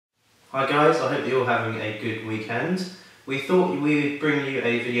Hi guys, I hope you're all having a good weekend. We thought we would bring you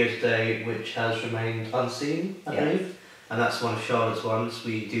a video today which has remained unseen, I believe, and that's one of Charlotte's ones.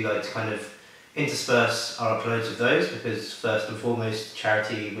 We do like to kind of intersperse our uploads of those because first and foremost,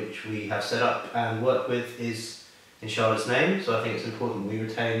 charity which we have set up and work with is in Charlotte's name, so I think it's important we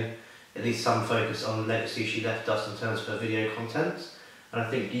retain at least some focus on the legacy she left us in terms of her video content. And I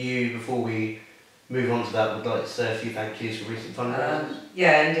think you, before we move on to that, would like to say a few thank yous for recent fundraisers.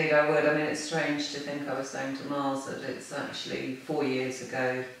 Yeah, indeed I would. I mean, it's strange to think, I was saying to Mars that it's actually 4 years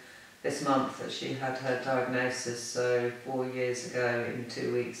ago this month that she had her diagnosis, so 4 years ago in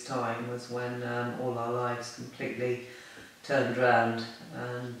 2 weeks' time was when all our lives completely turned round,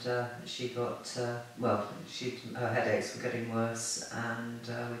 and she got, her headaches were getting worse, and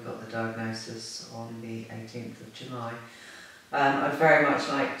we got the diagnosis on the 18th of July. I'd very much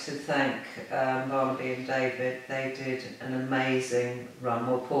like to thank Barnaby and David. They did an amazing run.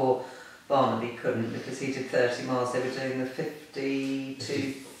 Well, poor Barnaby couldn't because he did 30 miles. They were doing the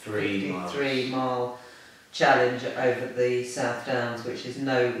 53 mile challenge over the South Downs, which is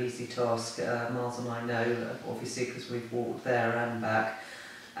no easy task. Miles and I know, obviously, because we've walked there and back.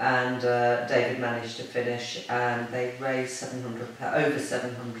 And David managed to finish, and they raised over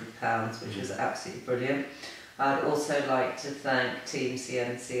 £700, which was absolutely brilliant. I'd also like to thank Team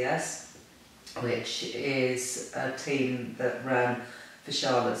CNCS, which is a team that ran for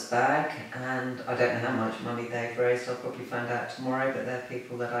Charlotte's bag, and I don't know how much money they've raised. I'll probably find out tomorrow, but they're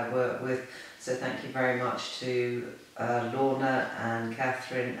people that I work with. So thank you very much to Lorna and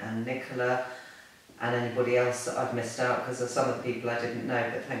Catherine and Nicola and anybody else that I've missed out, because of some of the people I didn't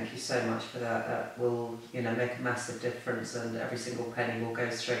know, but thank you so much for that. That will, you know, make a massive difference, and every single penny will go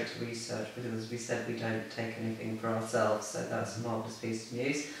straight to research, because as we said, we don't take anything for ourselves, so that's a marvellous piece of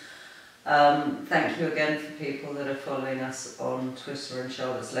news. Thank you again for people that are following us on Twitter and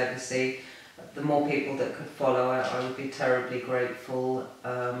Charlotte's Legacy. The more people that could follow it, I would be terribly grateful.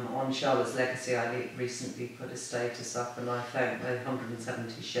 On Charlotte's Legacy, I recently put a status up, and I thank the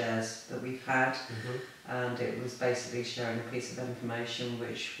 170 shares that we've had. And it was basically sharing a piece of information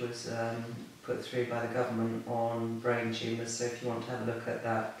which was put through by the government on brain tumours. So if you want to have a look at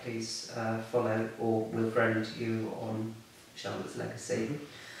that, please follow, or we'll friend you on Charlotte's Legacy.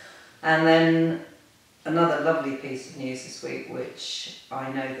 And then another lovely piece of news this week, which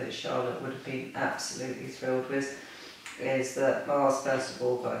I know that Charlotte would have been absolutely thrilled with, is that Mars, first of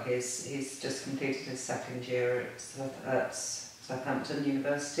all, got he's just completed his second year at Southampton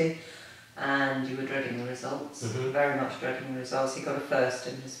University, and you were dreading the results, very much dreading the results. He got a first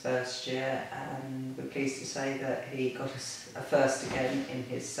in his first year, and we're pleased to say that he got a first again in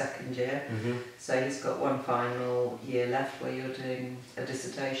his second year. So he's got one final year left where you're doing a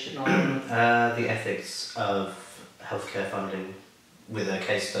dissertation on the ethics of healthcare funding, with a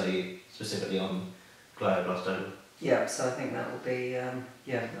case study specifically on glioblastoma. Yeah, so I think that will be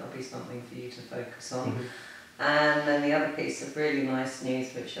that'll be something for you to focus on. And then the other piece of really nice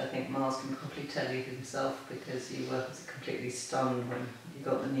news, which I think Mars can probably tell you himself, because you were completely stunned when you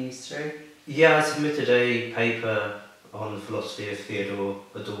got the news through. Yeah, I submitted a paper on the philosophy of Theodore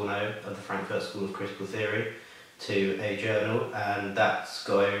Adorno of the Frankfurt School of Critical Theory to a journal, and that's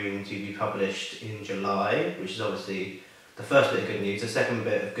going to be published in July, which is obviously the first bit of good news. The second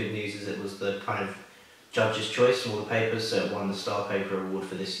bit of good news is it was the kind of judge's choice from all the papers, so it won the Star Paper Award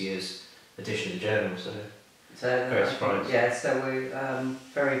for this year's edition of the journal. So very surprised. Yeah, so we're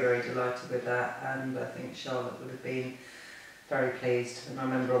very, very delighted with that, and I think Charlotte would have been very pleased. And I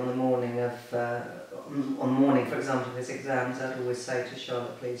remember on the morning of, for example, of his exams, I'd always say to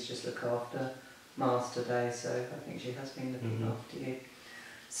Charlotte, please just look after Mars today, so I think she has been looking after you.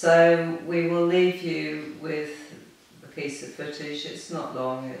 So we will leave you with a piece of footage. It's not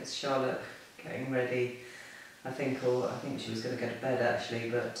long, it's Charlotte getting ready. I think she was going to go to bed actually,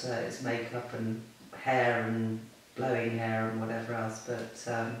 but it's makeup and hair and blowing hair and whatever else, but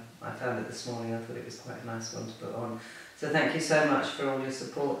I found it this morning. I thought it was quite a nice one to put on. So thank you so much for all your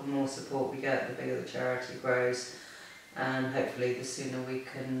support. The more support we get, the bigger the charity grows, and hopefully the sooner we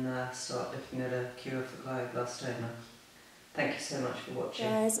can start looking at a cure for glioblastoma. Thank you so much for watching.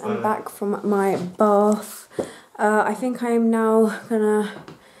 Guys, I'm back from my bath. I think I'm now gonna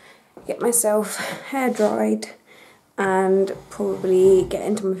get myself hair dried and probably get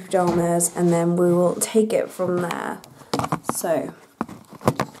into my pyjamas, and then we will take it from there. So,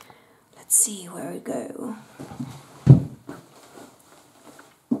 let's see where we go.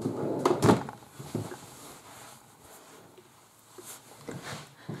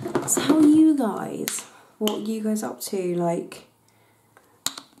 So how are you guys? What are you guys up to? Like,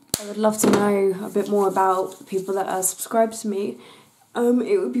 I would love to know a bit more about people that are subscribed to me.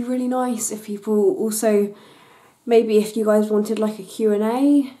 it would be really nice if people also, maybe if you guys wanted like a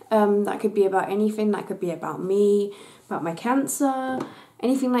Q&A, that could be about anything, that could be about me, about my cancer,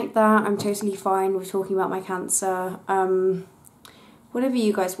 anything like that. I'm totally fine with talking about my cancer. Whatever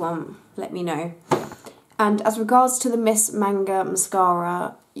you guys want, let me know. And as regards to the Miss Manga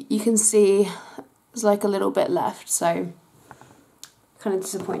mascara, you can see there's like a little bit left, so kind of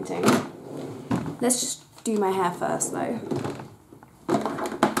disappointing. Let's just do my hair first though.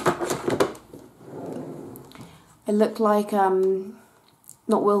 I look like,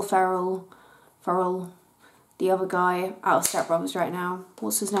 not Will Ferrell, the other guy out of Step Brothers right now.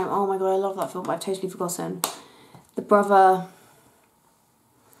 What's his name? Oh my god, I love that film, but I've totally forgotten. The brother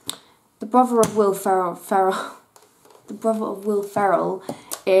of Will Ferrell, the brother of Will Ferrell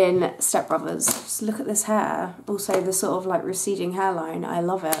in Step Brothers. Just look at this hair. Also the sort of like receding hairline, I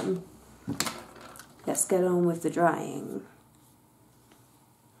love it. Let's get on with the drying.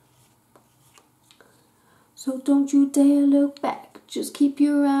 So don't you dare look back, just keep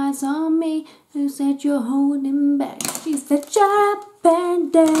your eyes on me. Who said you're holding back? She said, shut up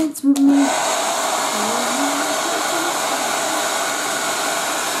and dance with me.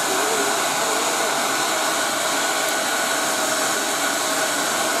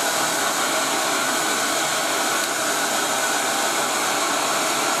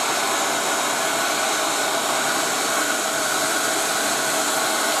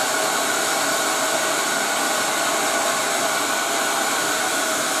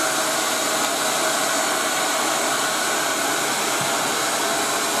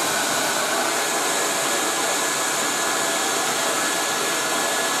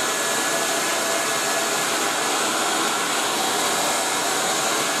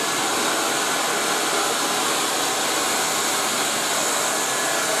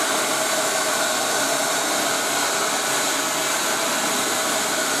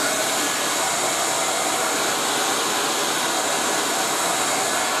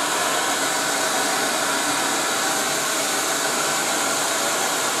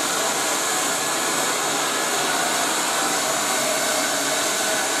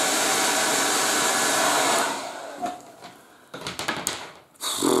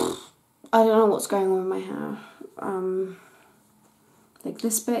 I don't know what's going on with my hair. Like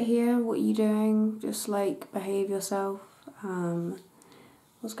this bit here, what are you doing? Just like behave yourself.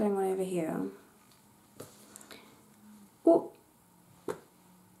 What's going on over here? Oh,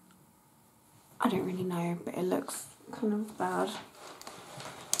 I don't really know, but it looks kind of bad.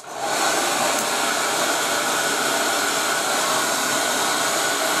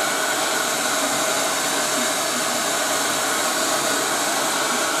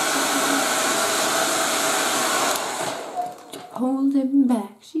 Holding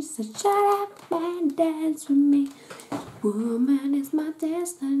back, she said, shut up and dance with me. Woman is my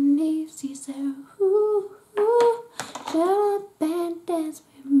destiny. She said, ooh, ooh, shut up and dance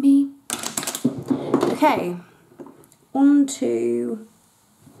with me. Okay, on to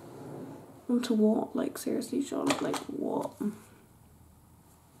what? Like seriously, Charlotte, like what?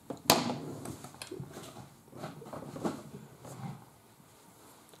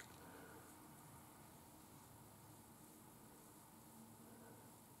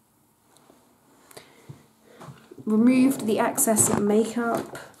 Removed the excess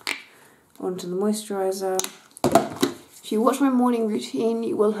makeup onto the moisturiser. If you watch my morning routine,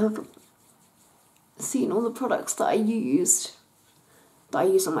 you will have seen all the products that I use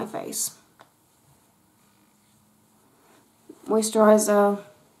on my face. Moisturiser,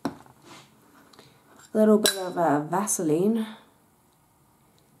 a little bit of Vaseline,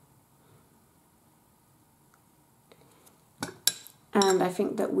 and I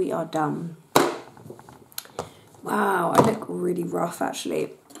think that we are done. Wow, I look really rough actually.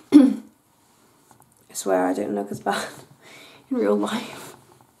 I swear I don't look as bad in real life.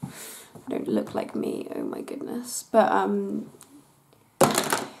 I don't look like me, oh my goodness. But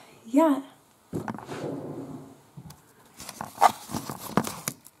yeah.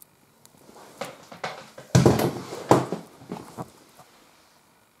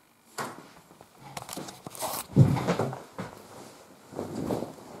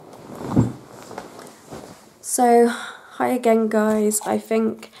 So, hi again guys. I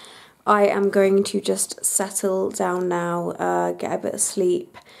think I am going to just settle down now, get a bit of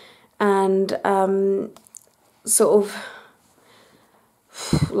sleep, and sort of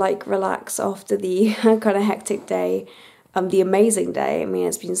like relax after the kind of hectic day, the amazing day. I mean,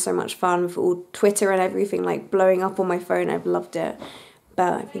 it's been so much fun with all Twitter and everything like blowing up on my phone. I've loved it,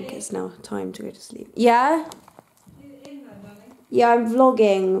 but I think it's now time to go to sleep. Yeah? Yeah, I'm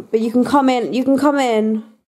vlogging, but you can come in. You can come in.